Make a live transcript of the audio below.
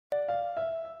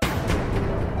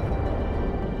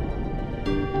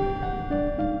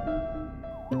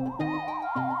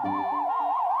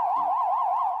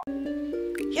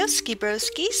Broski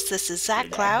Broskis, this is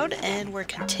ZaCloud, and we're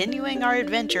continuing our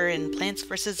adventure in Plants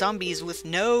vs. Zombies with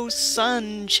no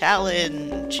sun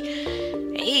challenge.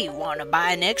 Hey, wanna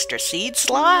buy an extra seed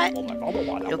slot?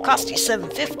 It'll cost you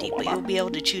 $7.50, but you'll be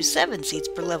able to choose 7 seeds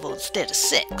per level instead of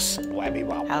 6.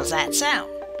 How's that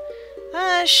sound?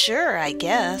 Sure, I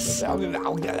guess.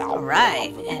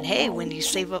 Alright, and hey, when you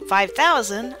save up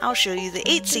 5,000, I'll show you the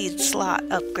 8 seed slot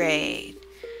upgrade.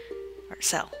 Or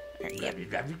so. Yep.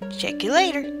 Check you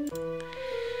later.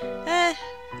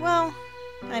 Well,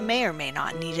 I may or may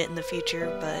not need it in the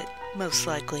future, but most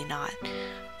likely not.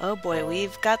 Oh boy,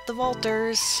 we've got the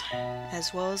vaulters,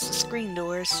 as well as the screen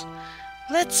doors.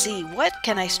 Let's see, what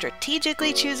can I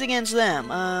strategically choose against them?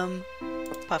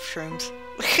 Puff shrooms.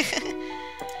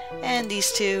 And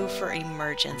these two for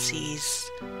emergencies.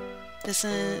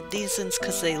 These ones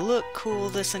because they look cool,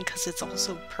 this one because it's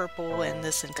also purple, and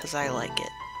this one because I like it.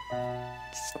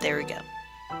 There we go.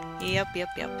 Yep.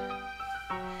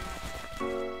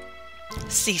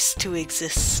 Cease to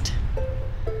exist.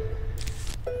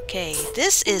 Okay,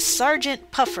 this is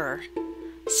Sergeant Puffer.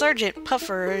 Sergeant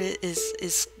Puffer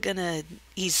is gonna...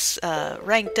 He's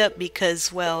ranked up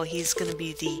because, well, he's gonna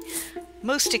be the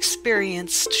most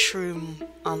experienced shroom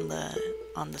on the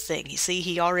thing. You see,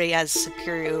 he already has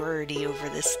superiority over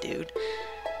this dude.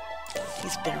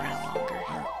 He's been around longer.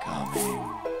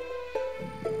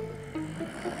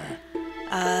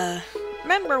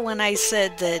 Remember when I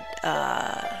said that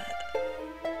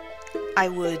I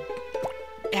would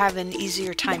have an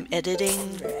easier time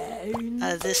editing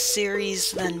this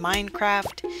series than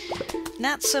Minecraft?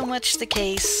 Not so much the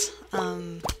case,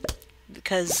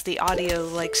 because the audio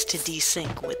likes to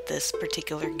desync with this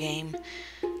particular game.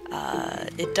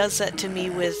 It does that to me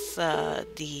with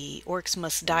the Orcs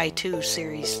Must Die 2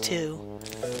 series too.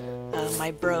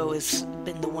 My bro has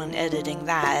been the one editing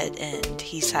that, and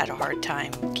he's had a hard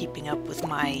time keeping up with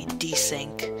my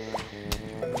desync.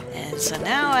 And so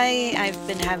now I've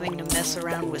been having to mess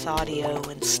around with audio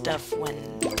and stuff when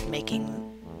making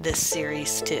this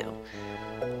series too.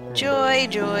 Joy,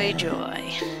 joy,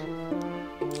 joy.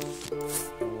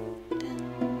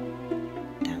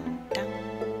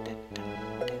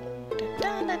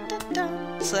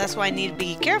 So that's why I need to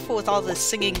be careful with all this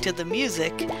singing to the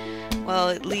music. Well,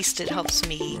 at least it helps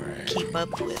me keep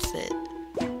up with it,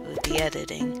 with the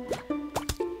editing.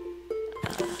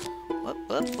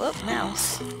 Whoop,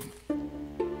 mouse.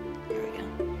 There we go.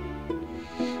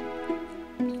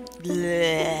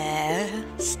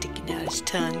 Bleh. Sticking out his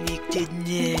tongue,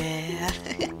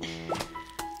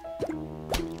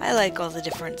 I like all the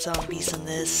different zombies in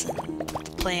this, and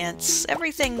the plants.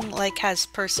 Everything, like, has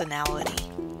personality.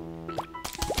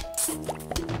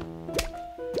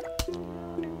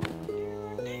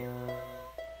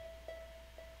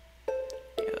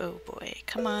 Oh boy,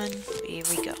 come on, here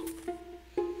we go.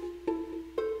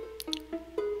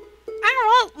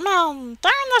 Mom,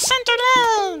 down the center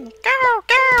lane! Go!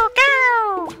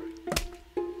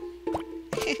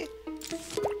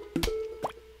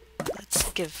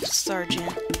 Let's give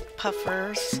Sergeant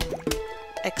Puffer some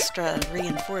extra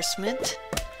reinforcement.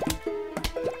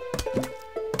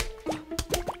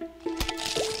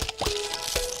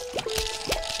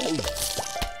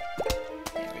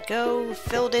 There we go,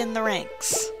 filled in the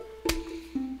ranks.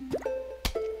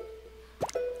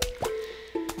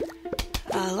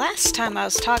 Last time I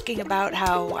was talking about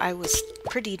how I was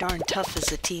pretty darn tough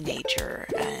as a teenager,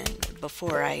 and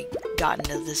before I got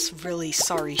into this really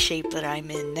sorry shape that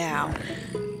I'm in now,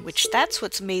 which that's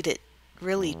what's made it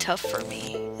really tough for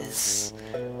me, is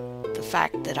the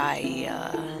fact that I,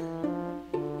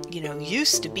 you know,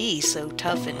 used to be so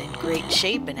tough and in great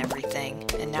shape and everything,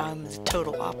 and now I'm the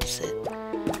total opposite.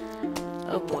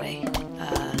 Oh boy.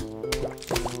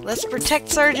 Let's protect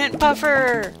Sergeant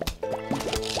Puffer!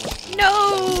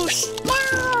 No!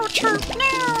 No, Chirp,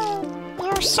 no!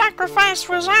 Your sacrifice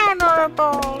was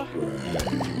honorable!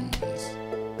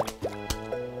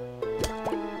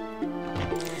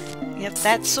 Yep,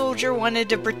 that soldier wanted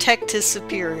to protect his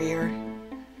superior.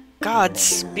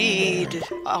 Godspeed,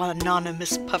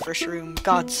 anonymous Puffer Shroom,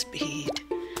 Godspeed.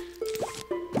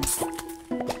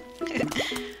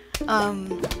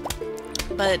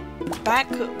 But back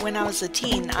when I was a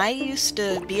teen, I used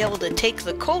to be able to take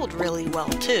the cold really well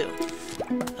too.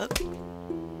 Oh.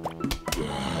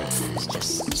 Let's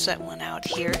just set one out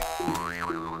here.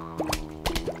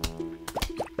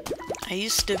 I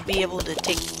used to be able to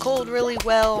take the cold really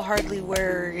well, hardly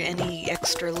wear any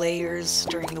extra layers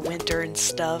during the winter and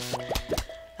stuff.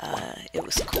 It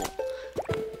was cool.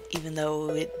 Even though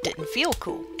it didn't feel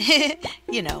cool.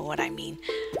 You know what I mean.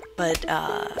 But,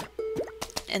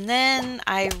 And then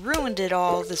I ruined it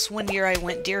all. This one year I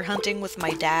went deer hunting with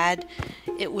my dad.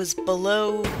 It was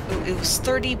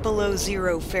 30 below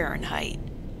 0 Fahrenheit.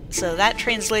 So that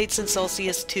translates in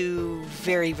Celsius to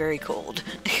very, very cold.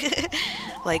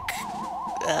 Like,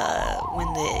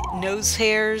 when the nose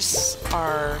hairs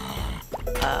are,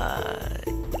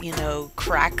 you know,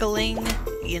 crackling,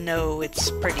 you know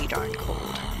it's pretty darn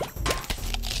cold.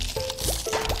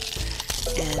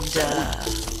 And,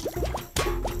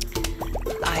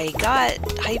 I got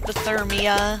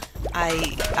hypothermia.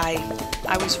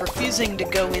 I was refusing to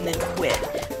go in and quit.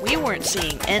 We weren't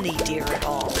seeing any deer at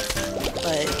all.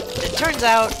 But it turns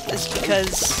out it's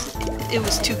because it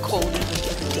was too cold even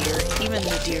for the deer. Even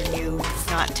the deer knew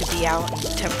not to be out in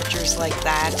temperatures like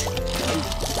that.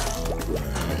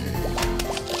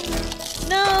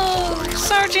 No!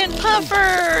 Sergeant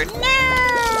Puffer!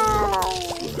 No!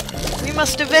 We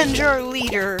must avenge our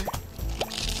leader.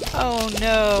 Oh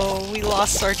no, we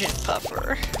lost Sergeant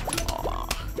Puffer. Aw.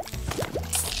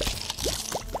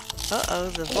 Uh-oh,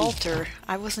 the vaulter.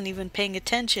 I wasn't even paying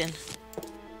attention.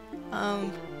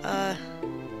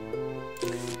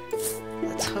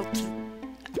 Let's hope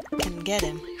I can get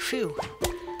him. Phew.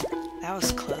 That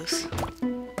was close.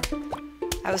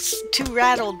 I was too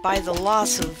rattled by the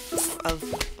loss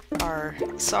of our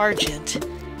sergeant.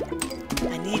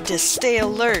 I need to stay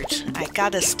alert. I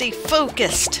gotta stay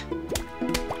focused.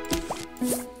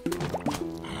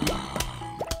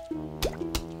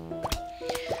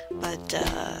 But,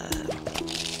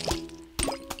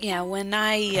 yeah, when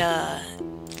I,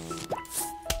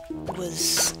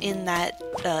 was in that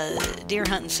deer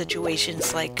hunting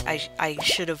situations, like I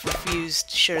should have refused,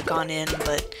 should have gone in,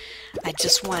 but I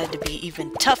just wanted to be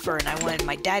even tougher, and I wanted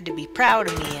my dad to be proud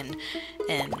of me,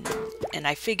 and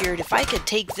I figured if I could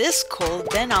take this cold,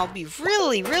 then I'll be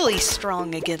really, really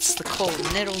strong against the cold,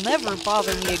 and it'll never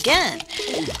bother me again.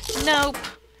 Nope.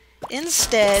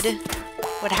 Instead,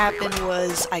 what happened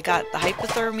was I got the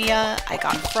hypothermia, I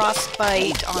got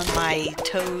frostbite on my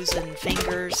toes and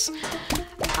fingers.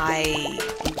 I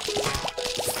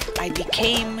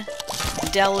became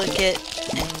delicate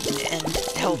and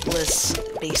helpless,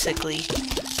 basically.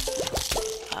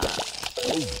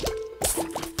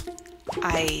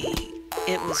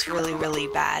 It was really, really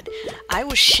bad. I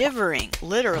was shivering,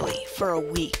 literally, for a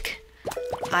week.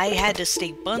 I had to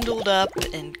stay bundled up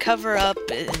and cover up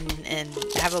and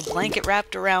have a blanket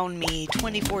wrapped around me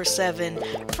 24/7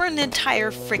 for an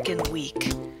entire frickin'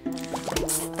 week.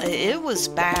 It was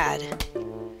bad.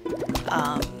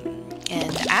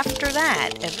 And after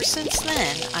that, ever since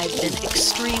then, I've been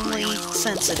extremely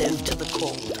sensitive to the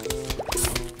cold.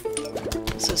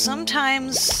 So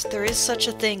sometimes there is such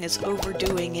a thing as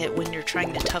overdoing it when you're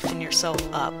trying to toughen yourself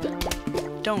up.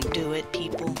 Don't do it,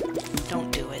 people.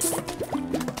 Don't do it.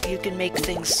 You can make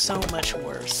things so much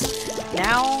worse.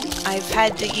 Now, I've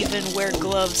had to even wear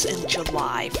gloves in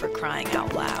July, for crying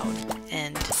out loud.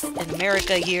 And in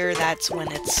America here, that's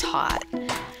when it's hot.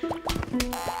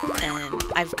 And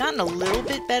I've gotten a little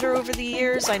bit better over the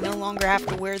years. I no longer have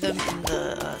to wear them in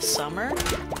the summer,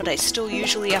 but I still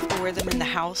usually have to wear them in the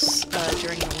house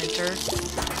during the winter,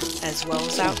 as well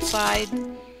as outside,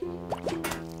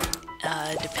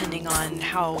 depending on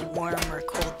how warm or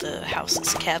cold the house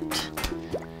is kept.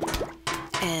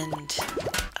 And,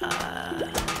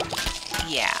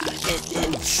 yeah,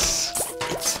 it's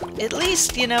at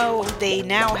least, you know, they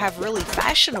now have really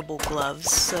fashionable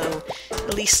gloves, so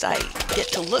at least I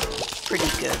get to look pretty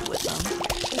good with them.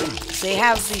 They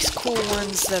have these cool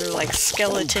ones that are like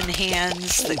skeleton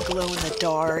hands that glow in the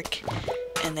dark,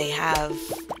 and they have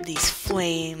these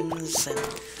flames and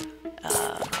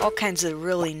all kinds of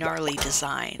really gnarly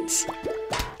designs.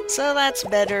 So that's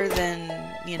better than,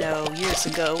 you know, years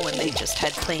ago when they just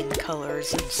had plain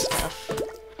colors and stuff.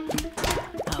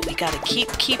 We gotta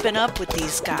keep keeping up with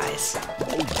these guys.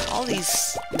 All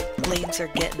these lanes are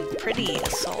getting pretty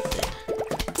assaulted.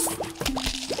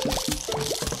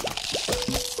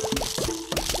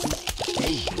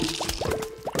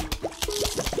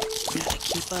 Gotta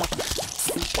keep up.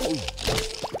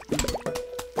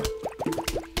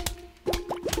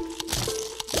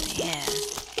 Yeah.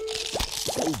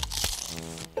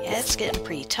 Yeah, it's getting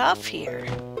pretty tough here.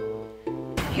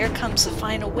 Here comes the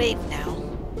final wave now.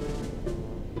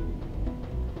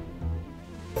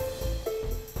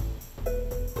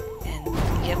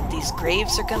 These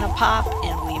graves are gonna pop,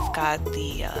 and we've got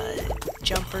the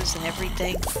jumpers and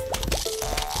everything.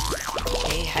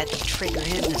 Okay, had to trigger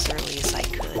him as early as I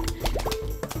could.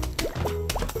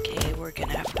 Okay, we're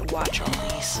gonna have to watch all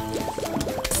these.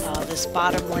 This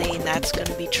bottom lane, that's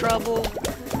gonna be trouble.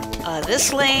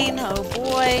 This lane, oh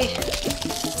boy.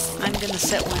 I'm gonna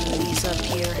set one of these up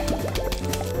here.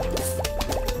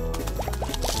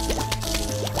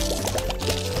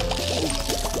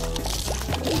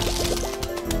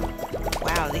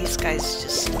 these guys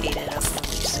just ate it up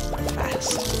really super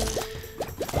fast.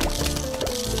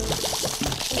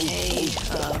 Okay,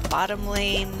 bottom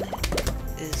lane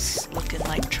is looking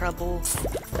like trouble.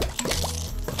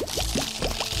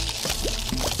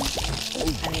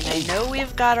 I mean, I know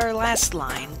we've got our last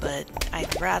line, but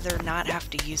I'd rather not have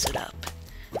to use it up.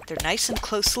 They're nice and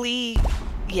closely...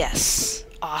 Yes.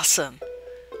 Awesome.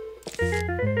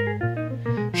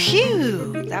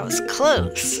 Phew! That was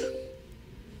close.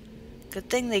 Good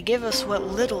thing they give us what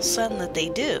little sun that they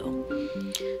do.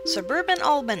 Suburban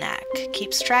Almanac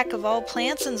keeps track of all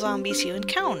plants and zombies you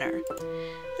encounter.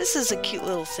 This is a cute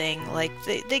little thing, like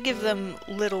they give them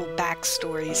little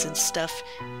backstories and stuff.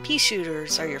 Pea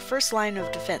shooters are your first line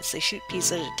of defense. They shoot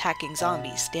peas at attacking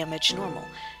zombies. Damage normal.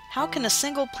 How can a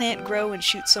single plant grow and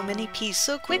shoot so many peas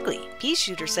so quickly? Pea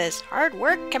shooter says, hard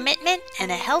work, commitment, and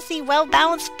a healthy,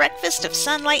 well-balanced breakfast of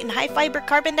sunlight and high-fiber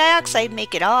carbon dioxide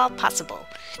make it all possible.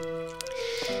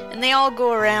 And they all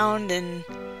go around and,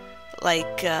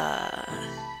 like,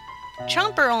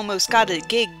 Chomper almost got a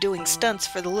gig doing stunts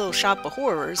for the Little Shop of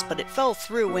Horrors, but it fell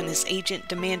through when his agent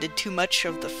demanded too much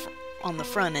of on the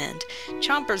front end.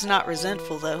 Chomper's not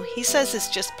resentful, though. He says it's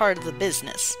just part of the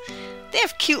business. They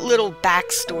have cute little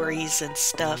backstories and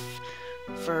stuff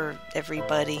for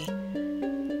everybody.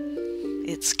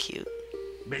 It's cute.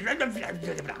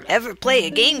 Ever play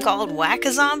a game called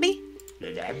Whack-A-Zombie?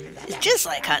 It's just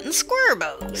like hunting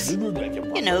squirrels.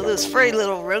 You know, those furry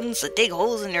little rodents that dig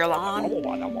holes in your lawn?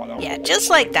 Yeah,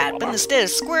 just like that, but instead of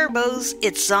squirrels,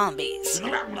 it's zombies.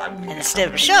 And instead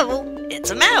of a shovel, it's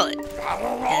a mallet.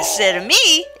 And instead of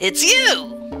me, it's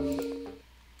you!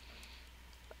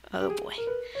 Oh boy.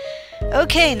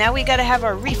 Okay, now we gotta have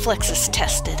our reflexes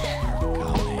tested.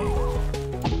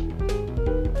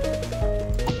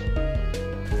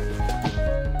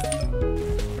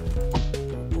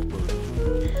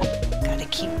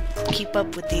 Keep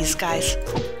up with these guys.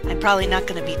 I'm probably not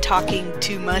going to be talking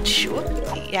too much.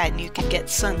 Yeah, and you can get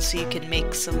sun so you can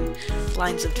make some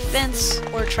lines of defense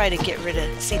or try to get rid of...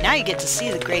 See, now you get to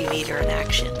see the Grave Eater in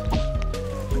action.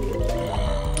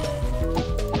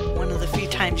 One of the few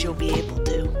times you'll be able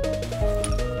to.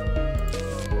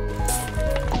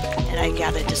 And I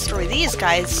gotta destroy these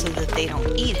guys so that they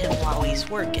don't eat him while he's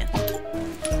working.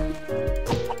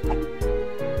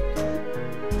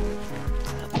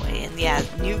 Yeah,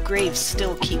 new graves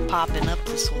still keep popping up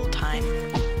this whole time.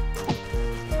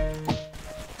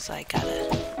 So I gotta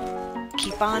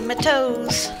keep on my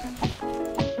toes.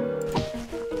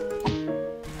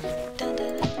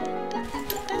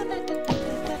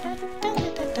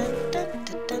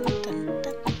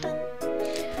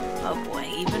 Oh boy,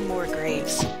 even more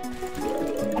graves.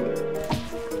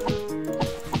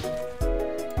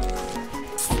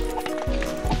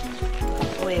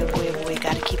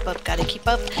 Gotta keep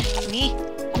up. Me.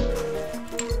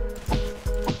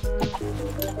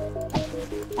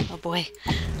 Oh boy.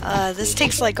 This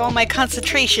takes like all my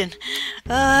concentration.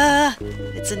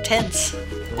 It's intense.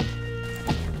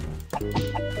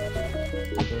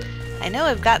 I know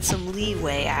I've got some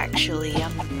leeway actually.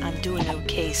 I'm doing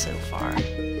okay so far.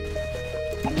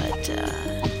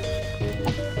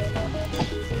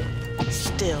 But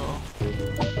still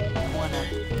I wanna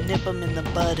nip them in the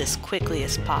bud as quickly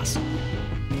as possible.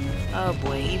 Oh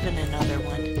boy, even another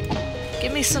one.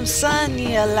 Give me some sun, you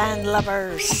land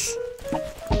lovers!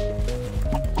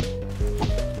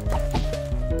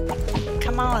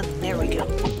 Come on, there we go.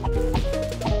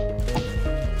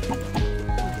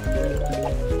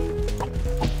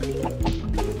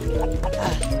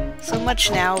 So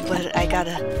much now, but I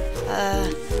gotta...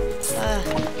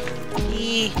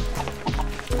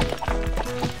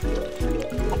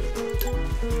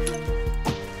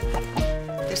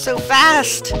 They're so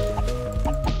fast!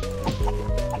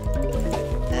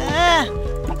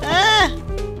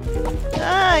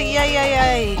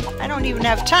 Yay. I don't even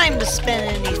have time to spend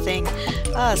anything.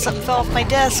 Something fell off my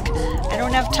desk. I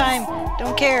don't have time.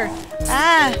 Don't care.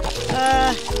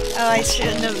 Oh, I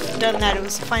shouldn't have done that. It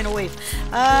was the final wave.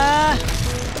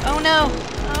 Oh no.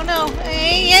 Oh no.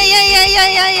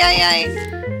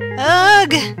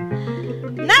 Ugh.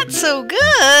 Not so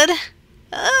good.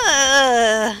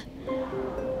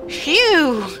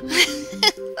 Phew.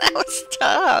 That was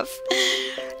tough.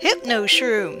 Hypno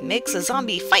Shroom makes a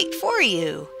zombie fight for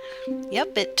you.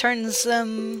 Yep, it turns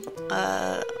them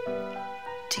to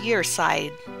your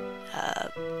side.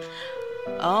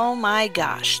 Oh my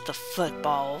gosh, the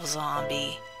football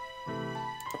zombie.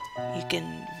 You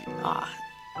can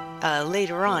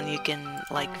later on you can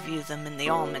like view them in the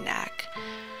almanac.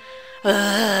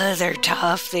 They're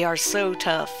tough. They are so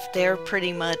tough. They're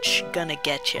pretty much gonna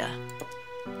get you.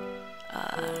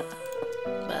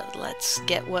 But let's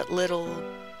get what little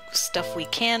stuff we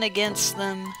can against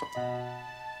them.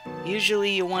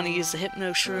 Usually you want to use the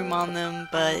Hypno Shroom on them,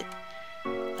 but,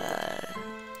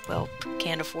 well,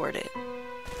 can't afford it.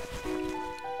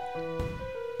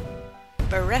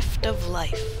 Bereft of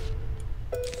life.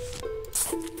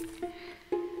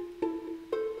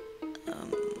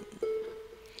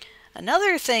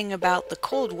 Another thing about the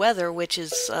cold weather, which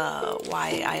is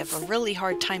why I have a really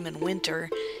hard time in winter,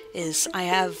 is I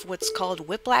have what's called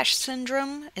whiplash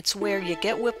syndrome. It's where you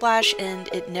get whiplash and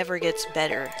it never gets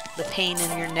better. The pain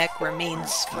in your neck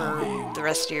remains for the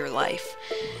rest of your life.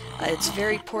 It's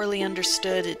very poorly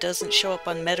understood. It doesn't show up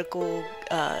on medical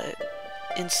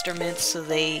instruments, so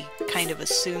they kind of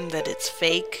assume that it's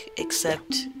fake,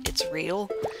 except it's real.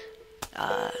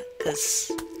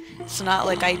 Because it's not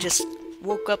like I just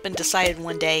woke up and decided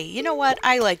one day, you know what,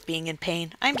 I like being in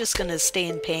pain. I'm just gonna stay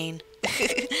in pain.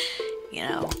 You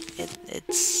know,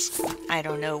 it's, I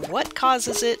don't know what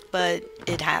causes it, but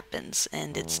it happens,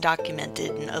 and it's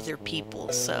documented in other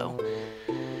people, so.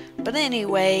 But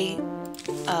anyway,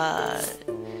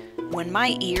 when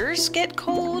my ears get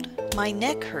cold, my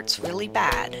neck hurts really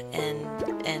bad, and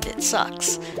it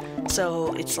sucks.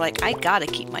 So it's like, I gotta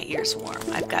keep my ears warm.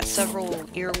 I've got several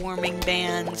ear warming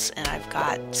bands, and I've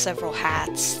got several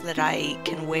hats that I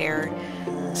can wear,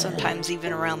 sometimes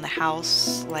even around the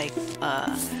house. Like,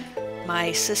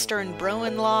 my sister and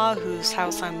bro-in-law, whose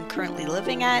house I'm currently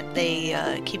living at,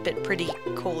 they keep it pretty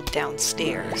cold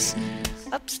downstairs.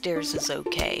 Upstairs is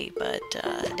okay, but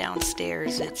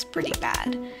downstairs it's pretty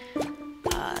bad.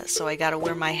 So I gotta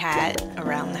wear my hat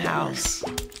around the house,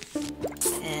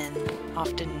 and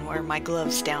often wear my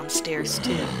gloves downstairs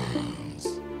too.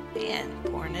 And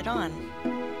pouring it on.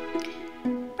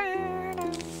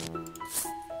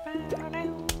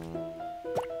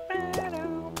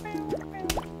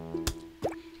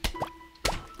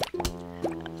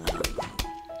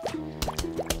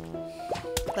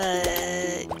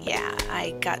 But yeah,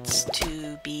 I got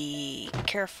to be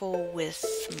careful with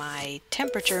my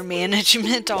temperature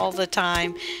management all the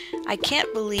time. I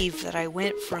can't believe that I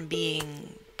went from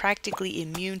being practically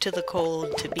immune to the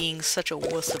cold to being such a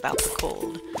wuss about the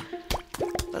cold.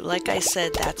 But like I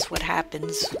said, that's what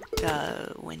happens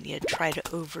when you try to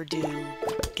overdo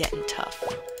getting tough.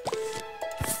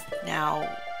 Now,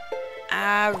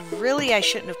 really I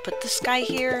shouldn't have put this guy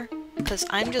here, because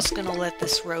I'm just gonna let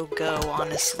this row go,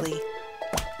 honestly.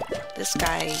 This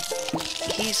guy,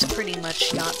 he's pretty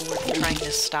much not worth trying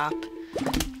to stop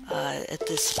at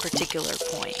this particular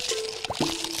point.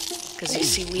 Because you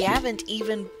see, we haven't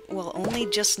even, well, only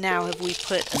just now have we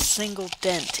put a single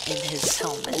dent in his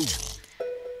helmet.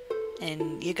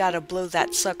 And you gotta blow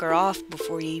that sucker off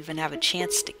before you even have a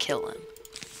chance to kill him.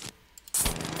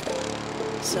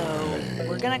 So,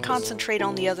 we're gonna concentrate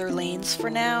on the other lanes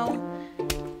for now,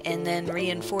 and then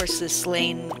reinforce this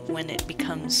lane when it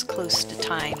becomes close to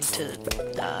time to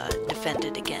defend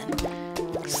it again.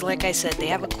 Because like I said, they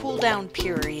have a cooldown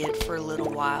period for a little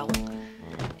while,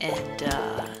 and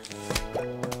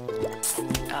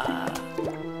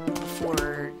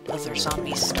before other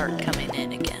zombies start coming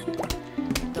in again.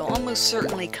 They'll almost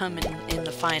certainly come in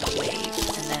the final wave,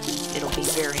 and then it'll be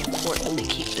very important to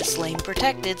keep this lane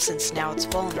protected since now it's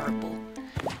vulnerable.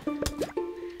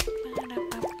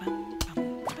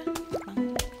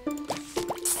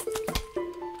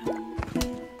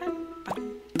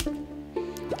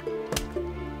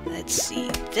 Let's see,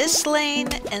 this lane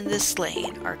and this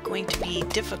lane are going to be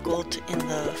difficult in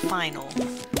the final.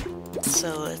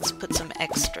 So let's put some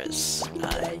extras,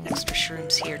 extra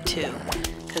shrooms here too,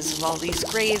 because of all these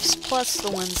graves, plus the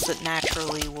ones that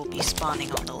naturally will be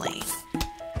spawning on the lane.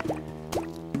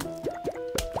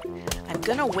 I'm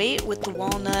gonna wait with the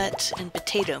walnut and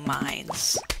potato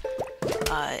mines.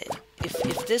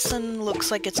 If this one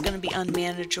looks like it's gonna be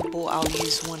unmanageable, I'll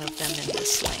use one of them in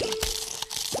this lane.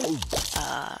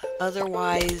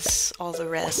 Otherwise, all the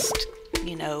rest,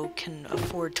 you know, can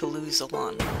afford to lose a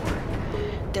lot more.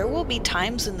 There will be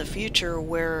times in the future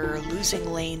where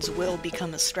losing lanes will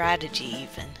become a strategy,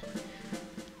 even.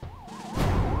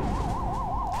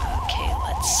 Okay,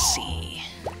 let's see.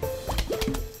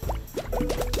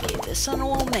 Okay, this one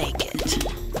will make it.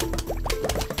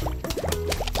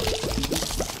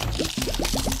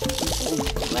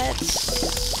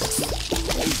 Let's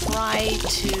try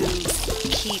to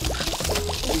keep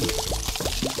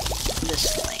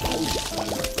this lane.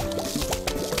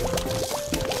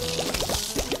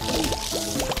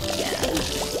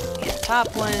 Yeah,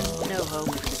 top one, no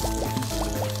hope.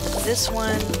 This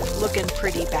one, looking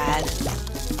pretty bad.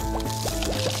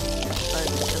 But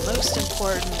the most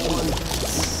important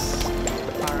ones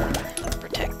are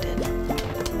protected.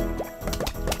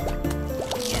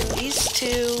 Yeah, these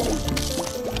two,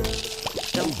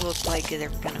 like they're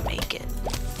gonna make it.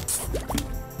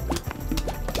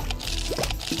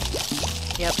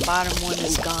 Yep, bottom one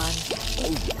is gone.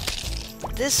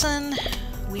 This one,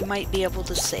 we might be able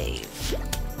to save.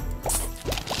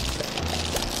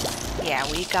 Yeah,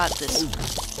 we got this one.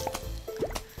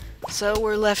 So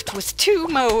we're left with 2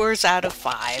 mowers out of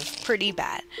 5. Pretty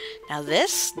bad. Now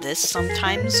this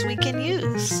sometimes we can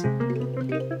use.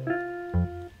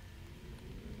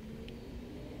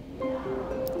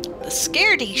 The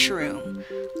Scaredy Shroom.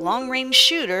 Long-range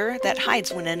shooter that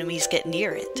hides when enemies get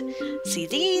near it. See,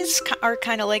 these are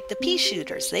kind of like the pea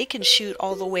shooters. They can shoot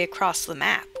all the way across the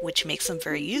map, which makes them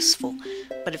very useful.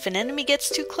 But if an enemy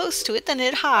gets too close to it, then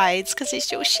it hides because it's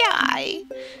so shy.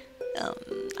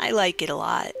 I like it a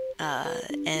lot.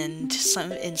 And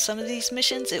in some of these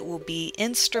missions, it will be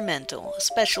instrumental,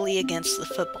 especially against the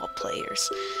football players.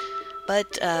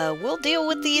 But we'll deal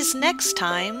with these next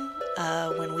time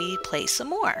when we play some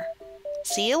more.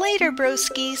 See you later,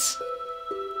 broskies!